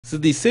The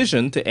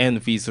decision to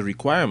end visa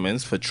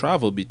requirements for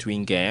travel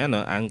between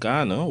Guyana and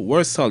Ghana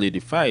were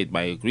solidified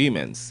by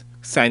agreements.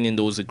 Signing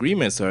those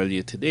agreements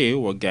earlier today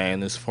were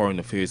Guyana's Foreign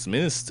Affairs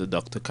Minister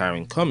Dr.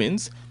 Karen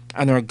Cummins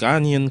and her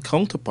Ghanaian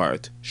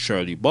counterpart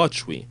Shirley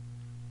Botchway.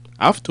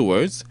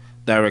 Afterwards,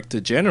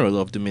 Director General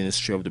of the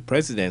Ministry of the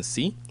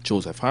Presidency,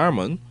 Joseph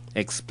Harmon,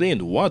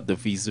 explained what the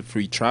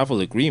visa-free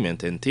travel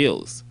agreement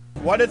entails.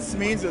 What it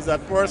means is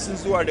that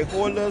persons who are the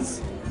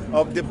holders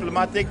of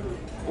diplomatic,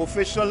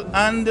 official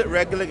and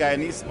regular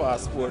Guyanese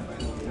passport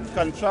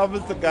can travel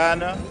to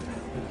Ghana,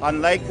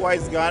 and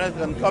likewise Ghana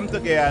can come to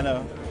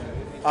Guyana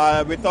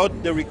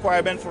without the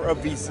requirement for a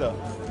visa.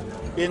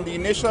 In the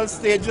initial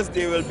stages,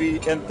 they will be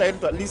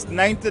entitled to at least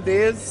 90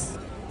 days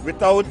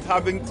without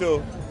having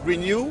to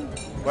renew,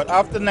 but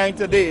after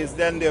 90 days,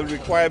 then there will be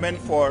requirement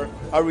for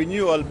a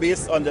renewal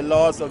based on the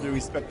laws of the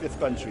respective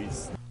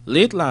countries.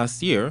 Late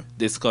last year,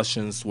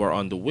 discussions were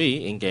underway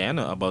in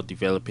Guyana about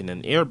developing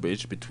an air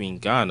bridge between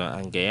Ghana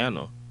and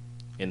Guyana.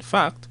 In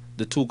fact,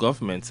 the two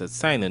governments had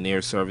signed an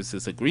air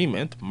services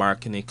agreement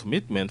marking a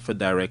commitment for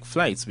direct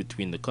flights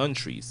between the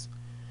countries.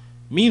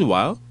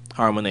 Meanwhile,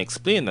 Harmon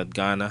explained that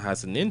Ghana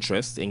has an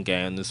interest in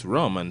Guyana's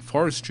rum and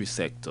forestry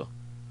sector.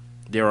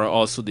 There are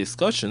also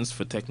discussions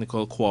for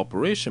technical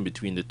cooperation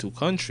between the two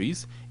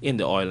countries in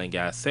the oil and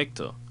gas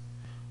sector.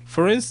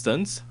 For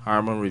instance,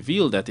 Harmon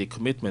revealed that a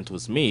commitment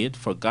was made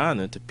for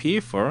Ghana to pay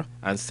for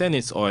and send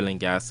its oil and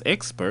gas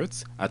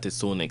experts at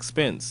its own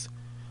expense.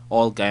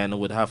 All Guyana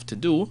would have to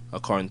do,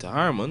 according to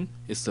Harmon,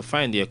 is to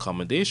find the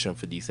accommodation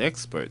for these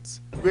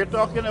experts. We're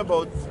talking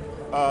about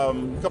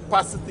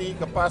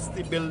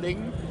capacity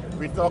building.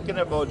 We're talking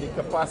about the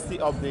capacity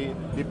of the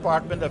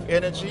Department of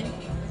Energy.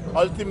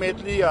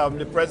 Ultimately,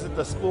 the President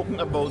has spoken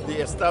about the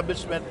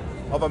establishment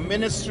of a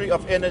Ministry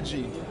of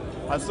Energy.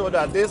 And so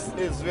that this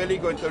is really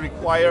going to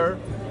require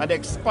an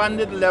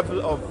expanded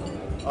level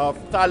of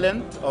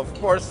talent, of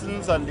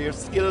persons and their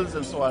skills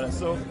and so on. And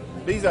so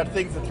these are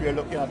things that we are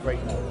looking at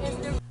right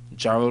now.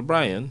 Gerald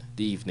Bryan,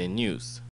 The Evening News.